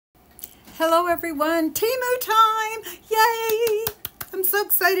Hello everyone, Temu time! Yay! I'm so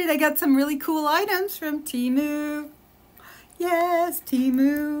excited. I got some really cool items from Temu. Yes,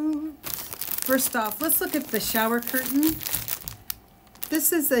 Temu. First off, let's look at the shower curtain.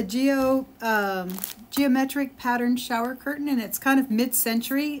 This is a geometric pattern shower curtain, and it's kind of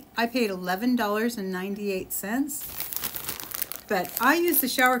mid-century. I paid $11.98, but I use the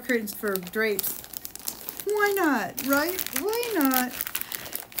shower curtains for drapes. Why not, right? Why not?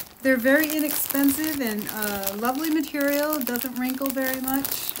 They're very inexpensive and lovely material. It doesn't wrinkle very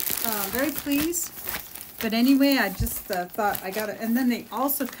much. Very pleased. But anyway, I just thought I got it. And then they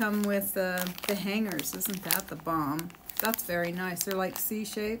also come with the hangers. Isn't that the bomb? That's very nice. They're like C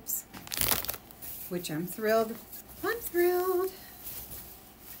shapes, which I'm thrilled. I'm thrilled.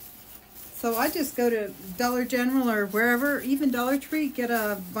 So I just go to Dollar General or wherever, even Dollar Tree, get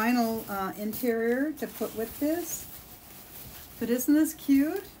a vinyl interior to put with this. But isn't this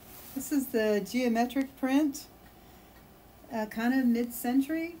cute? This is the geometric print, kind of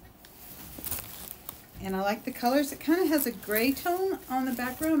mid-century. And I like the colors. It kind of has a gray tone on the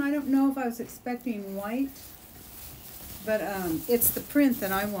background. I don't know if I was expecting white, but it's the print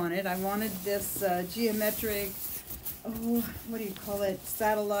that I wanted. I wanted this geometric, oh, what do you call it,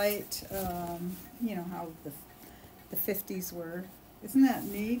 satellite, you know how the 50s were. Isn't that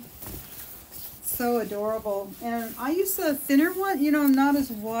neat? So adorable. And I use a thinner one, you know, not as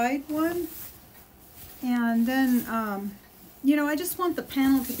wide one. And then, you know, I just want the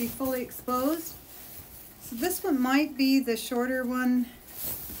panel to be fully exposed. So this one might be the shorter one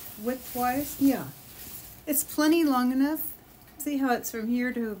width-wise. Yeah, it's plenty long enough. See how it's from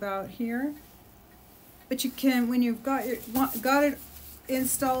here to about here. But you can, when you've got it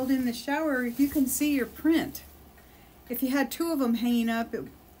installed in the shower, you can see your print. If you had two of them hanging up,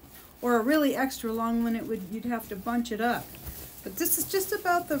 or a really extra long one, you'd have to bunch it up. But this is just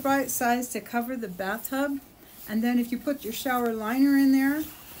about the right size to cover the bathtub. And then if you put your shower liner in there,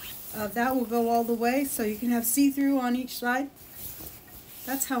 that will go all the way, so you can have see-through on each side.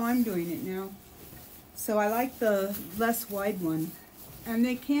 That's how I'm doing it now. So I like the less wide one. And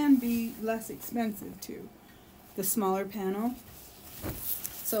they can be less expensive too, the smaller panel.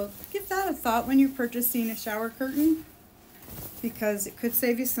 So give that a thought when you're purchasing a shower curtain, because it could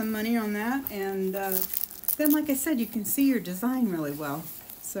save you some money on that. And then, like I said, you can see your design really well.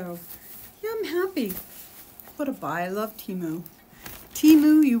 So yeah, I'm happy. What a buy. I love Temu.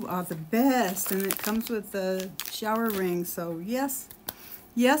 Temu, you are the best. And it comes with the shower ring. So yes,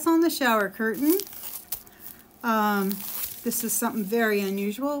 yes on the shower curtain. This is something very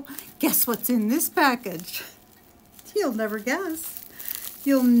unusual. Guess what's in this package? You'll never guess.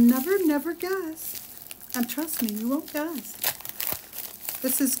 You'll never guess. And trust me, you won't guess.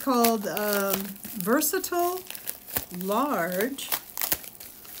 This is called Versatile Large.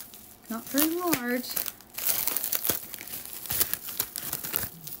 Not very large.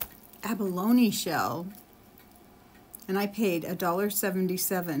 Abalone shell. And I paid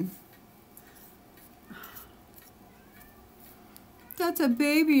 $1.77. That's a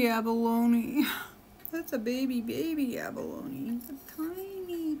baby abalone. That's a baby abalone. It's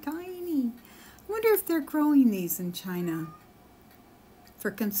tiny, tiny. I wonder if they're growing these in China for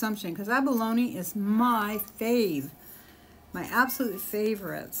consumption, because abalone is my fave, my absolute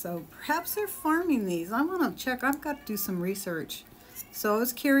favorite. So perhaps they're farming these. I want to check. I've got to do some research. So I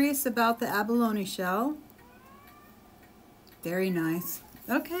was curious about the abalone shell. Very nice.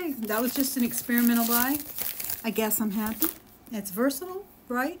 Okay, that was just an experimental buy. I guess I'm happy. It's versatile,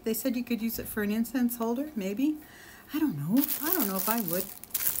 right? They said you could use it for an incense holder, maybe. I don't know. I don't know if I would.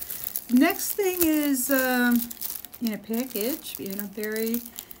 Next thing is in a package, in a very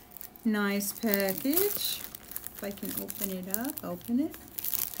nice package. If I can open it up, open it.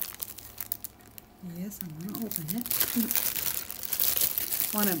 Yes, I want to open it.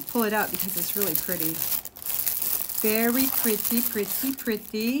 I want to pull it out because it's really pretty. Very pretty, pretty,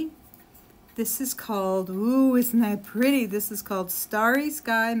 pretty. This is called, ooh, isn't that pretty? This is called Starry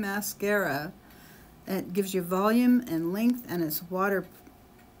Sky Mascara. It gives you volume and length, and it's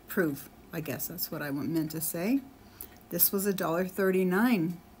waterproof. I guess that's what I meant to say. This was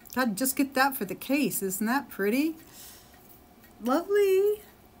 $1.39. God, just get that for the case. Isn't that pretty? Lovely.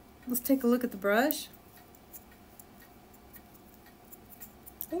 Let's take a look at the brush.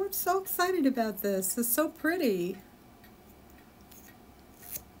 Oh, I'm so excited about this. It's so pretty.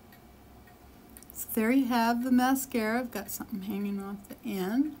 So there you have the mascara. I've got something hanging off the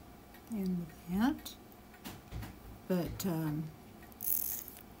end and that. But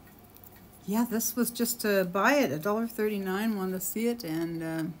yeah, this was just to buy it, $1.39. Wanted to see it,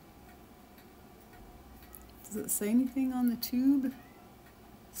 and does it say anything on the tube?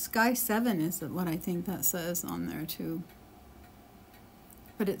 Sky 7 is what I think that says on there too.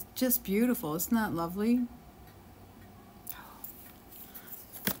 But it's just beautiful. Isn't that lovely?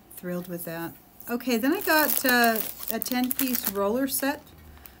 Thrilled with that. Okay, then I got a 10-piece roller set,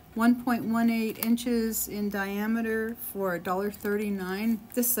 1.18 inches in diameter for $1.39.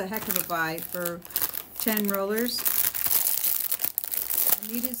 This is a heck of a buy for 10 rollers. I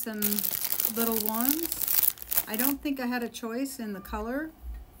needed some little ones. I don't think I had a choice in the color.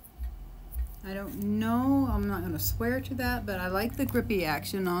 I don't know, I'm not going to swear to that, but I like the grippy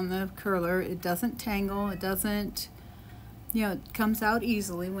action on the curler. It doesn't tangle, it doesn't, you know, it comes out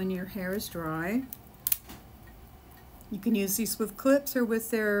easily when your hair is dry. You can use these with clips or with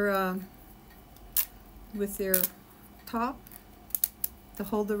their top to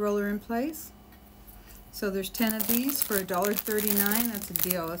hold the roller in place. So there's 10 of these for $1.39. That's a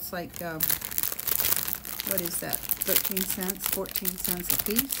deal. It's like, what is that, 13 cents, 14 cents a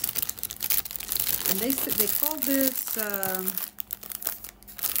piece. And they call this,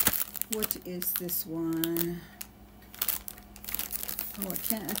 what is this one? Oh, I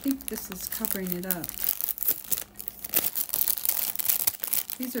think this is covering it up.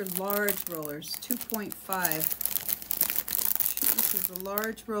 These are large rollers, 2.5. This is a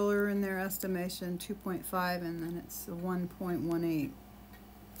large roller in their estimation, 2.5, and then it's a 1.18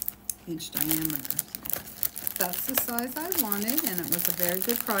 inch diameter. That's the size I wanted, and it was a very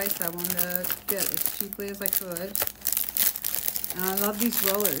good price. I wanted to get as cheaply as I could. And I love these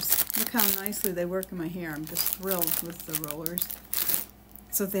rollers. Look how nicely they work in my hair. I'm just thrilled with the rollers.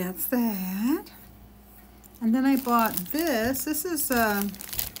 So that's that. And then I bought this. This is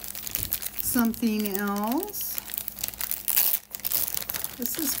something else.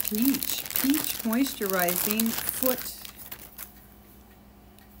 This is peach moisturizing foot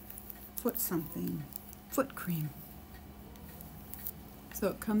cream. So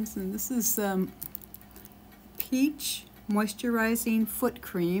it comes in, this is peach moisturizing foot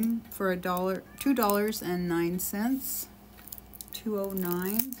cream for $2.09.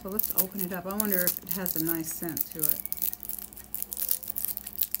 $2.09. So let's open it up. I wonder if it has a nice scent to it.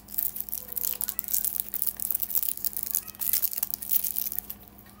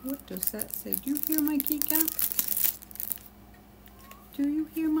 What does that say? Do you hear my kitty cat? Do you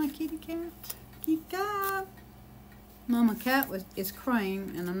hear my kitty cat? Kitty cat. Mama cat is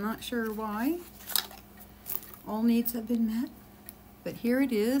crying, and I'm not sure why. All needs have been met. But here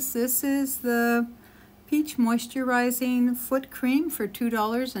it is. This is the peach moisturizing foot cream for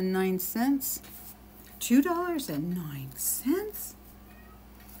 $2.09. $2.09?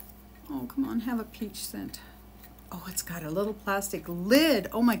 Oh, come on, have a peach scent. Oh, it's got a little plastic lid.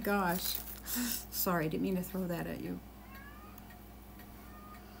 Oh my gosh. Sorry, I didn't mean to throw that at you.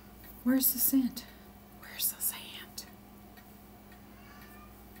 Where's the scent? Where's the scent?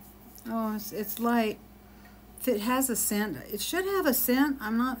 Oh, it's light. If it has a scent, it should have a scent.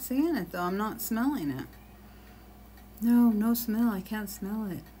 I'm not seeing it though. I'm not smelling it. No smell. I can't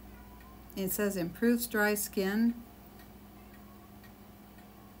smell it. It says improves dry skin.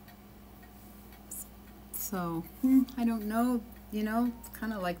 So, I don't know, you know, it's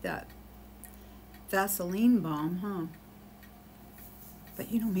kind of like that Vaseline balm, huh?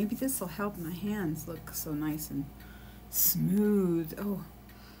 But, you know, maybe this will help my hands look so nice and smooth. Oh,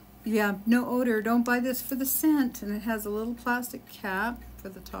 yeah, no odor. Don't buy this for the scent. And it has a little plastic cap for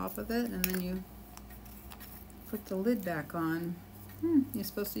the top of it, and then you put the lid back on. You're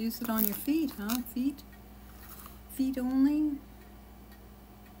supposed to use it on your feet, huh? Feet only.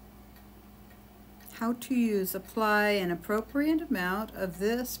 How to use. Apply an appropriate amount of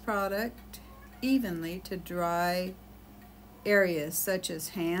this product evenly to dry areas such as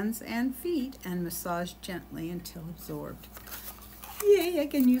hands and feet, and massage gently until absorbed. Yay, I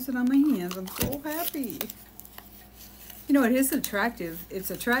can use it on my hands. I'm so happy. You know, it is attractive.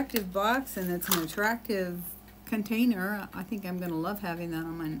 It's an attractive box, and it's an attractive container. I think I'm going to love having that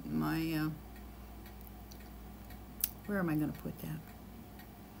on my where am I going to put that?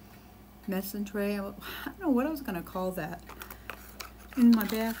 Medicine tray. I don't know what I was going to call that. In my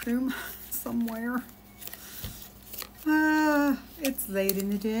bathroom somewhere. It's late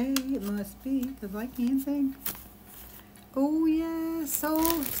in the day. It must be, because I can't think. Oh yeah,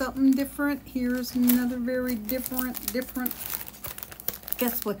 so something different. Here's another very different.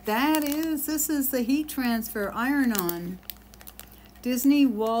 Guess what that is? This is the heat transfer iron-on. Disney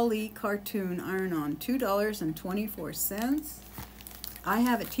Wall-E cartoon iron-on. $2.24. I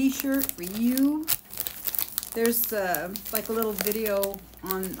have a t-shirt for you. There's like a little video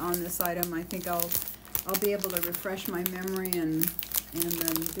on this item. I think I'll be able to refresh my memory and and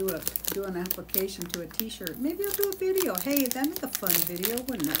then do an application to a t-shirt. Maybe I'll do a video. Hey, that'd make a fun video,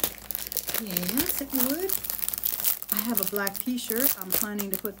 wouldn't it? Yes, it would. I have a black t-shirt. I'm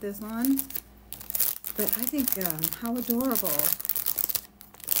planning to put this on. But I think, how adorable.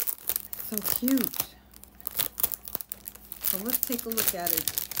 So cute. So let's take a look at it.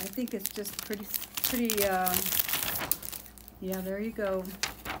 I think it's just pretty, yeah, there you go.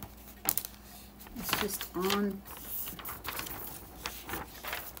 It's just on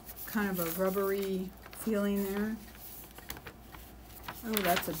kind of a rubbery feeling there. Oh,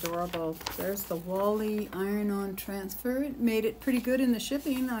 that's adorable. There's the Wally iron-on transfer. It made it pretty good in the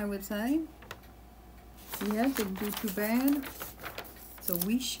shipping, I would say. Yeah, didn't do too bad. So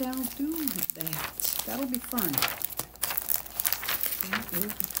we shall do that. That'll be fun. That will be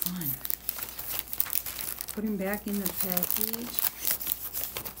fun. Put him back in the package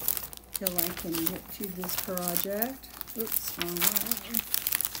till I can get to this project. Oops, wrong way.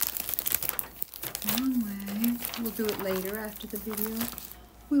 Wrong way. We'll do it later after the video.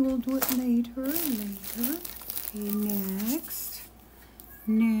 We will do it later. Okay, next.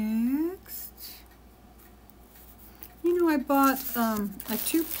 You know, I bought a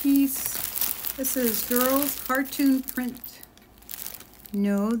two-piece. This is girls cartoon print.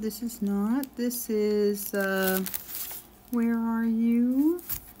 No, this is not. This is, where are you?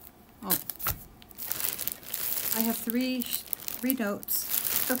 Oh, I have three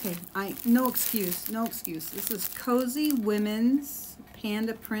notes. Okay, no excuse. This is Cozy Women's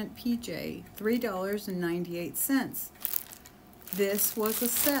Panda Print PJ, $3.98. This was a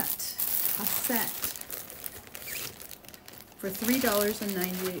set for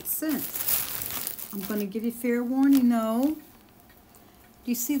 $3.98. I'm going to give you fair warning though. Do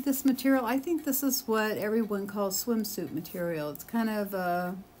you see this material? I think this is what everyone calls swimsuit material. It's kind of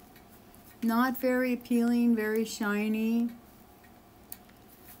not very appealing, very shiny.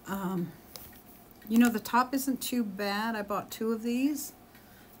 You know, the top isn't too bad. I bought 2 of these.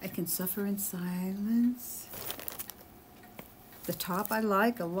 I can suffer in silence. The top I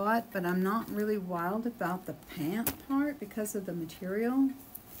like a lot, but I'm not really wild about the pant part because of the material.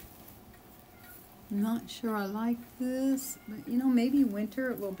 I'm not sure I like this, but you know, maybe winter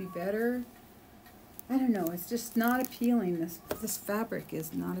it will be better. I don't know, it's just not appealing. This fabric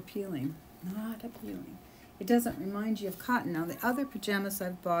is not appealing. Not appealing. It doesn't remind you of cotton. Now the other pajamas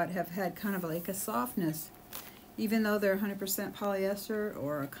I've bought have had kind of like a softness, even though they're 100% polyester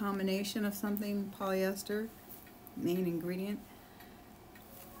or a combination of something polyester, main ingredient.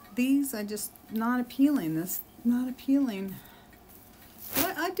 These are just not appealing. This not appealing.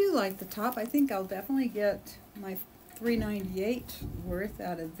 But I do like the top. I think I'll definitely get my $3.98 worth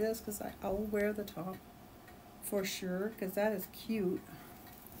out of this because I'll wear the top for sure because that is cute.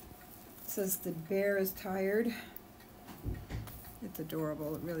 It says the bear is tired. It's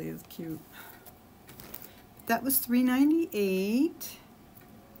adorable. It really is cute. That was $3.98.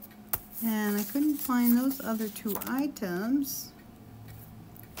 And I couldn't find those other 2 items.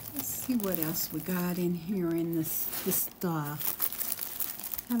 Let's see what else we got in here in this stuff.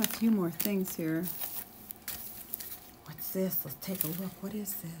 Got a few more things here. What's this? Let's take a look. What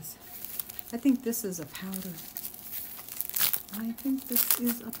is this? I think this is a powder. I think this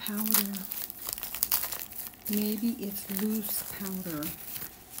is a powder. Maybe it's loose powder.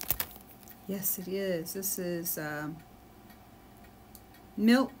 Yes, it is. This is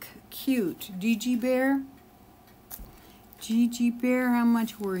Milk Cute. Gigi Bear. Gigi Bear, how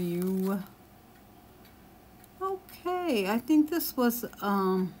much were you? Okay, I think this was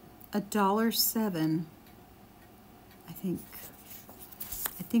 $1.07. I think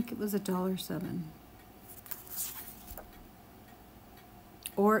it was $1.07.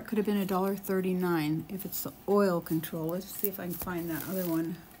 Or it could have been $1.39 if it's the oil control. Let's see if I can find that other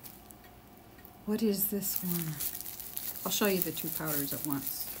one. What is this one? I'll show you the 2 powders at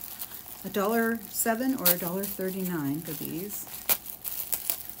once. $1.07 or $1.39 for these.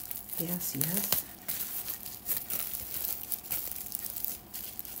 Yes, yes.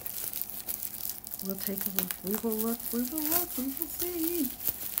 We'll take a look. We will look. We will look. We will see.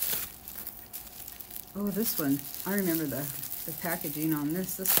 Oh, this one. I remember the packaging on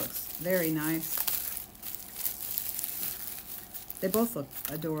this. This looks very nice. They both look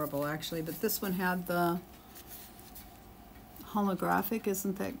adorable, actually, but this one had the holographic.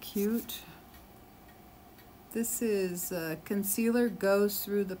 Isn't that cute? This is concealer goes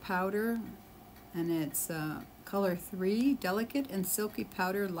through the powder, and it's color 3, delicate and silky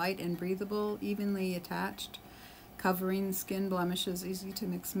powder, light and breathable, evenly attached, covering skin blemishes, easy to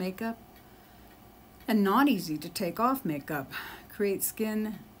mix makeup, and not easy to take off makeup. Create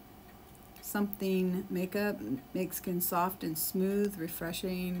skin something makeup, makes skin soft and smooth,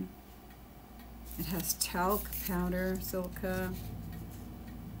 refreshing. It has talc, powder, silica,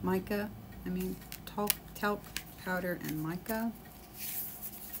 mica. Talc, powder, and mica.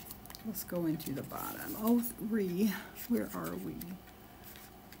 Let's go into the bottom. Oh, 3. Where are we?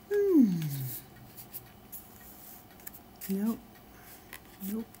 Nope.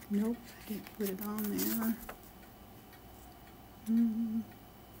 Nope. Nope. I didn't put it on there.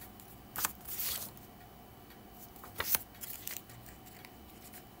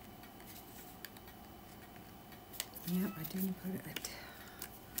 Yep, I didn't put it.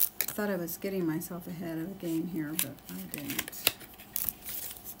 I thought I was getting myself ahead of the game here, but I didn't.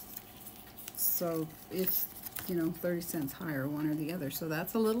 So it's, you know, 30 cents higher, one or the other. So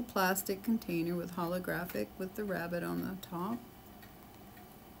that's a little plastic container with holographic with the rabbit on the top.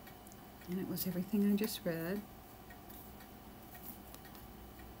 And it was everything I just read.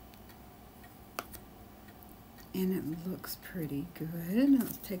 And it looks pretty good.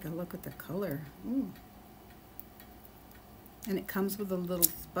 Let's take a look at the color. Ooh. And it comes with a little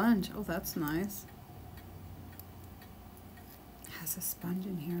sponge. Oh, that's nice. It has a sponge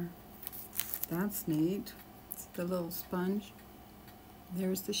in here. That's neat. It's the little sponge.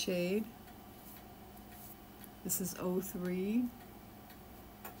 There's the shade. This is 03.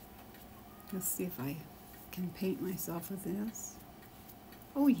 Let's see if I can paint myself with this.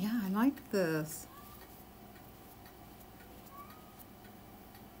 Oh yeah, I like this.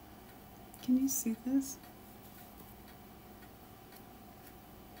 Can you see this?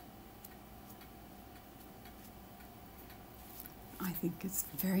 I think it's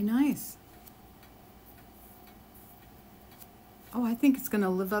very nice. Oh, I think it's going to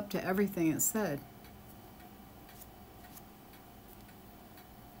live up to everything it said.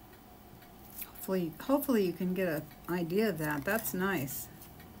 Hopefully you can get an idea of that. That's nice.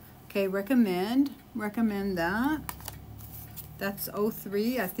 Okay, recommend that. That's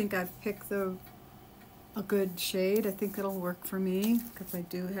 03. I think I've picked a good shade. I think it'll work for me because I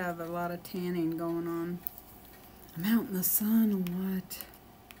do have a lot of tanning going on. I'm out in the sun or what?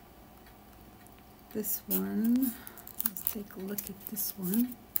 This one, let's take a look at this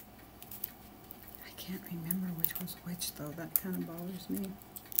one. I can't remember which was which though. That kind of bothers me.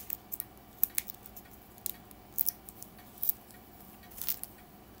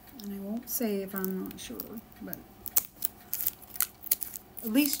 And I won't say if I'm not sure, but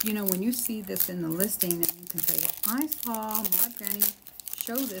at least, you know, when you see this in the listing, then you can say, I saw my granny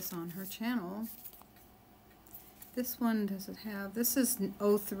show this on her channel. This one, does it have, this is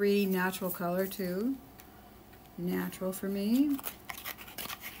 03 natural color too. Natural for me.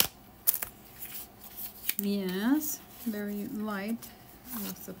 Yes, very light,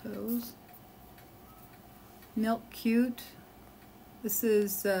 I suppose. Milk Cute. This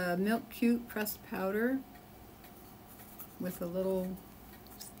is Milk Cute pressed powder with a little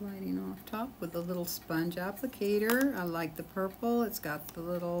sliding off top with a little sponge applicator. I like the purple. It's got the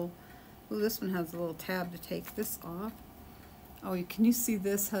little, oh, this one has a little tab to take this off. Oh, can you see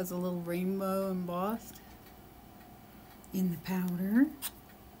this has a little rainbow embossed in the powder?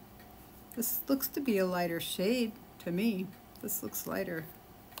 This looks to be a lighter shade to me. This looks lighter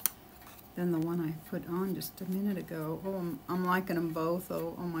than the one I put on just a minute ago. Oh, I'm liking them both.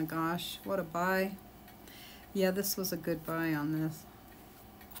 Oh my gosh, what a buy. Yeah, this was a good buy on this.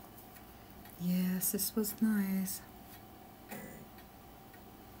 Yes, this was nice.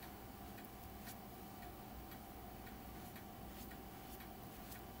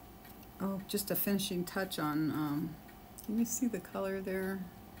 Oh, just a finishing touch on, can you see the color there?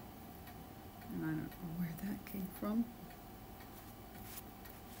 And I don't know where that came from.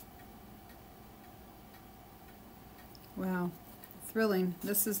 Wow, thrilling.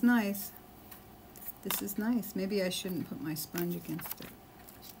 This is nice. This is nice. Maybe I shouldn't put my sponge against it.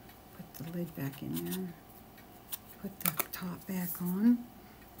 Put the lid back in there. Put the top back on.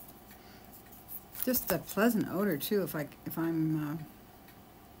 Just a pleasant odor too. If I'm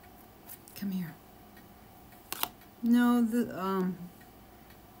come here. No,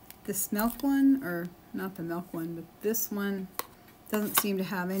 this milk one, or not the milk one, but this one doesn't seem to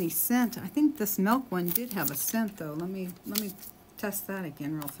have any scent. I think this milk one did have a scent though. Let me test that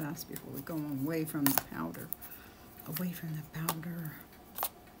again real fast before we go away from the powder. Away from the powder.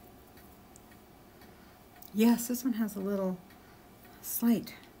 Yes, this one has a little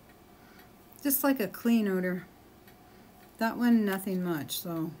slight, just like a clean odor. That one, nothing much.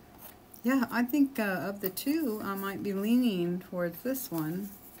 So yeah, I think of the two, I might be leaning towards this one.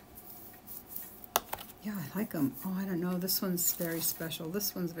 Yeah, I like them. Oh, I don't know. This one's very special.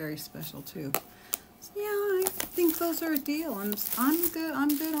 This one's very special too. So, yeah, I think those are a deal. I'm good.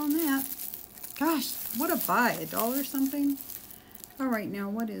 I'm good on that. Gosh, what a buy, $1 something? All right,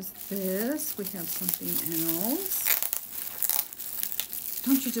 now what is this? We have something else.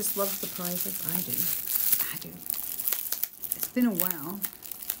 Don't you just love surprises? I do. I do. It's been a while.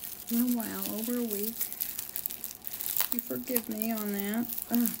 Been a while, over a week. You forgive me on that.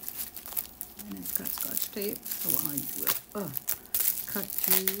 And it's got Scotch tape, so I will cut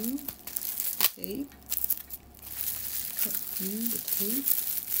through the tape. Cut through the tape.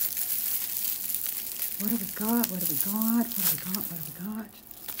 What have we got? What have we got? What have we got? What have we got?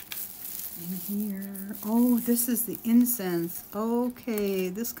 In here. Oh, this is the incense. Okay,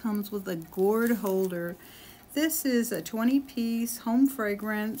 this comes with a gourd holder. This is a 20-piece home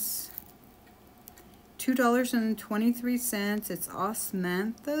fragrance. $2.23. It's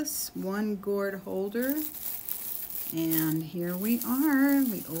osmanthus, 1 gourd holder. And here we are.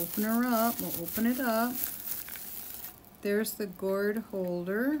 We open her up. We'll open it up. There's the gourd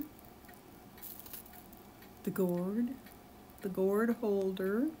holder. The gourd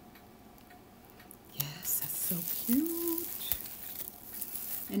holder. Yes, that's so cute.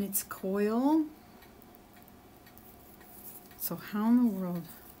 And it's coil. So how in the world?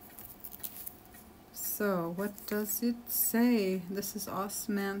 So what does it say? This is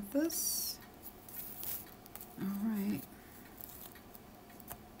osmanthus. All right.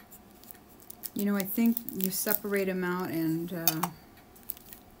 You know, I think you separate them out and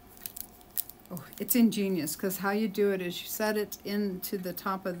oh, it's ingenious, because how you do it is you set it into the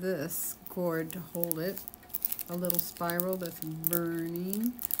top of this gourd to hold it. A little spiral that's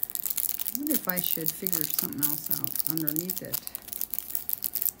burning. I wonder if I should figure something else out underneath it.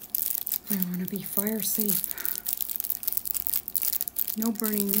 I want to be fire safe. No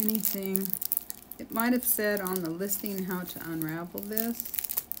burning anything. It might have said on the listing how to unravel this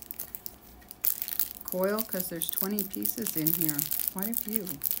coil, because there's 20 pieces in here. Quite a few.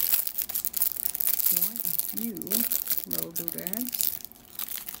 Quite a few little doodads.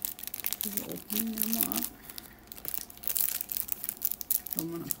 We're opening them up. I'm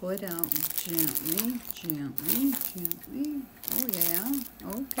going to pull it out gently, gently, gently. Oh yeah,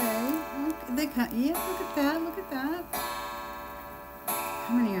 okay. Okay. They cut. Yeah, look at that, look at that.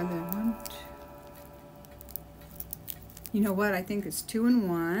 How many are there? 1, 2. You know what? I think it's 2 and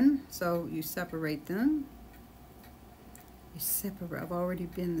 1. So you separate them. You separate. I've already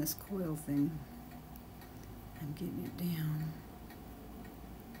been this coil thing. I'm getting it down.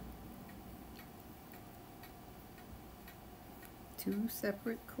 Two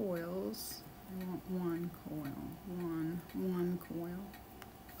separate coils. I want 1 coil. One coil.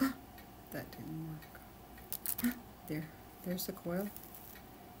 That didn't work. There's the coil.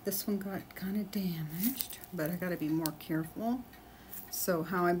 This one got kind of damaged, but I gotta be more careful. So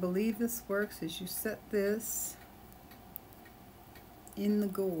how I believe this works is you set this in the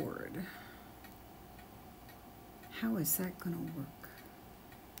gourd. How is that gonna work?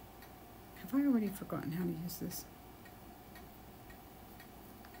 Have I already forgotten how to use this?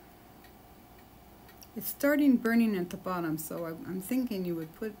 It's starting burning at the bottom, so I'm thinking you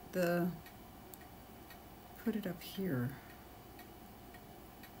would put it up here.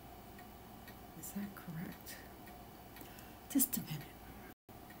 Is that correct? Just a minute.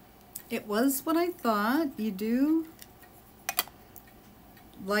 It was what I thought. You do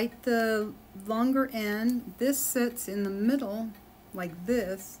light the longer end. This sits in the middle like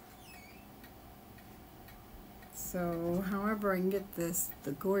this. So however I can get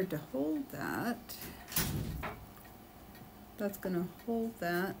the gourd to hold that, that's going to hold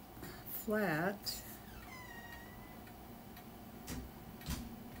that flat.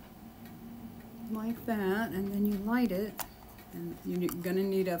 Like that, and then you light it, and you're going to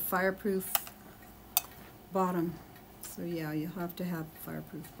need a fireproof bottom. So yeah, you'll have to have a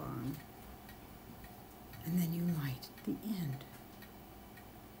fireproof bottom. And then you light the end.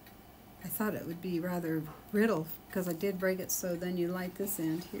 I thought it would be rather brittle because I did break it, so then you light this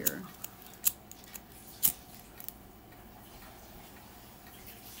end here.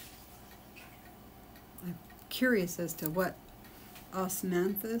 I'm curious as to what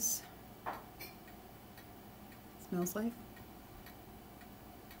osmanthus smells like.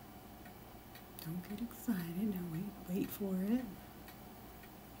 Don't get excited. Now wait for it.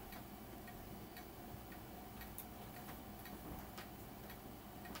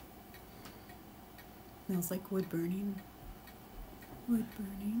 Smells like wood burning. Wood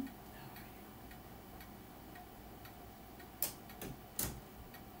burning.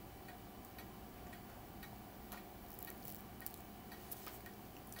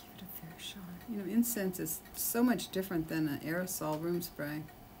 Give it a fair shot. You know, incense is so much different than an aerosol room spray.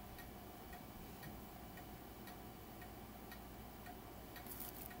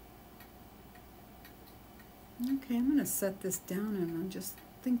 Okay, I'm going to set this down and I'll just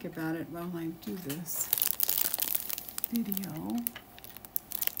think about it while I do this video.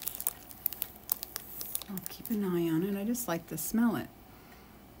 I'll keep an eye on it. I just like to smell it.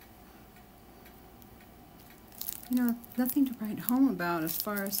 You know, nothing to write home about as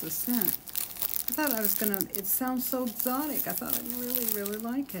far as the scent. I thought I was gonna, it sounds so exotic. I thought I'd really, really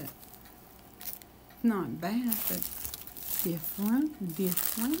like it. Not bad, but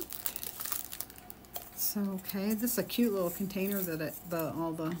different. So, okay, this is a cute little container that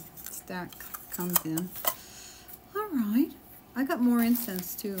all the stack comes in. All right, I got more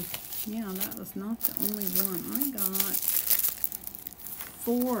incense too. Yeah, that was not the only one. I got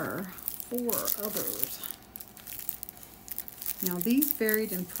four others. Now these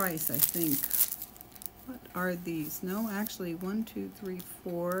varied in price, I think. What are these? No, actually 1, 2, 3,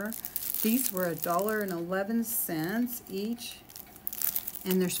 4. These were $1.11 each.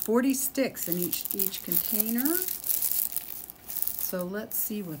 And there's 40 sticks in each container. So let's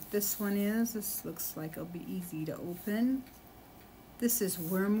see what this one is. This looks like it'll be easy to open. This is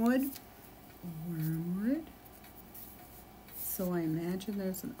wormwood. So I imagine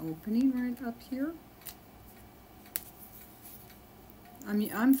there's an opening right up here.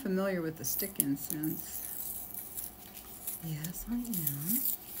 I'm familiar with the stick incense. Yes, I am.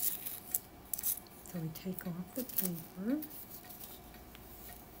 So we take off the paper,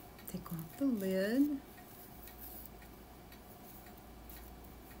 take off the lid,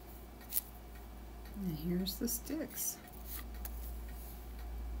 and here's the sticks.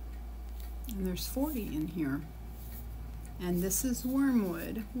 And there's 40 in here. And this is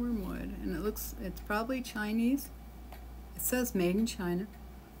wormwood, and it's probably Chinese. It says made in China.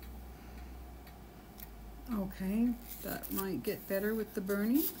 Okay, that might get better with the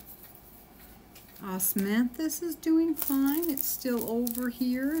burning. Osmanthus is doing fine. It's still over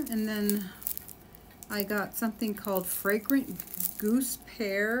here. And then I got something called fragrant goose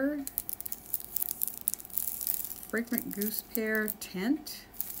pear. Fragrant goose pear tent.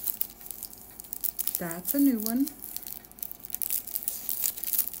 That's a new one.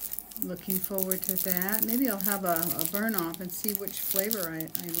 Looking forward to that. Maybe I'll have a burn off and see which flavor I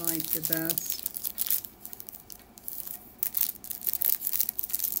like the best.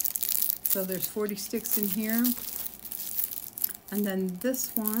 So there's 40 sticks in here. And then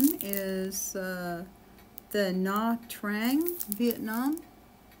this one is the Nha Trang, Vietnam.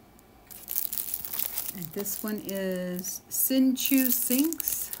 And this one is Sin Chu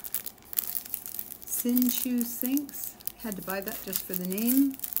Sinks. Sin Chu Sinks. Had to buy that just for the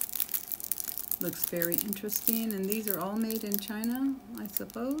name. Looks very interesting, and these are all made in China, I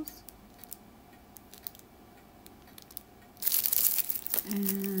suppose.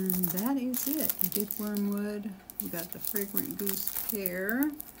 And that is it. We did wormwood. We got the fragrant goose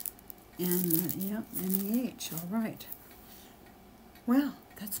pear, and yep, NEH. All right. Well,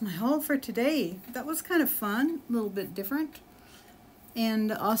 that's my haul for today. That was kind of fun, a little bit different.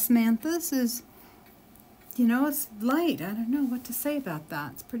 And osmanthus is, you know, it's light. I don't know what to say about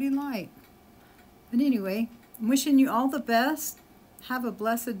that. It's pretty light. But anyway, I'm wishing you all the best. Have a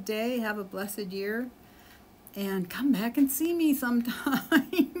blessed day. Have a blessed year. And come back and see me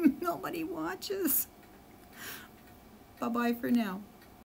sometime. Nobody watches. Bye-bye for now.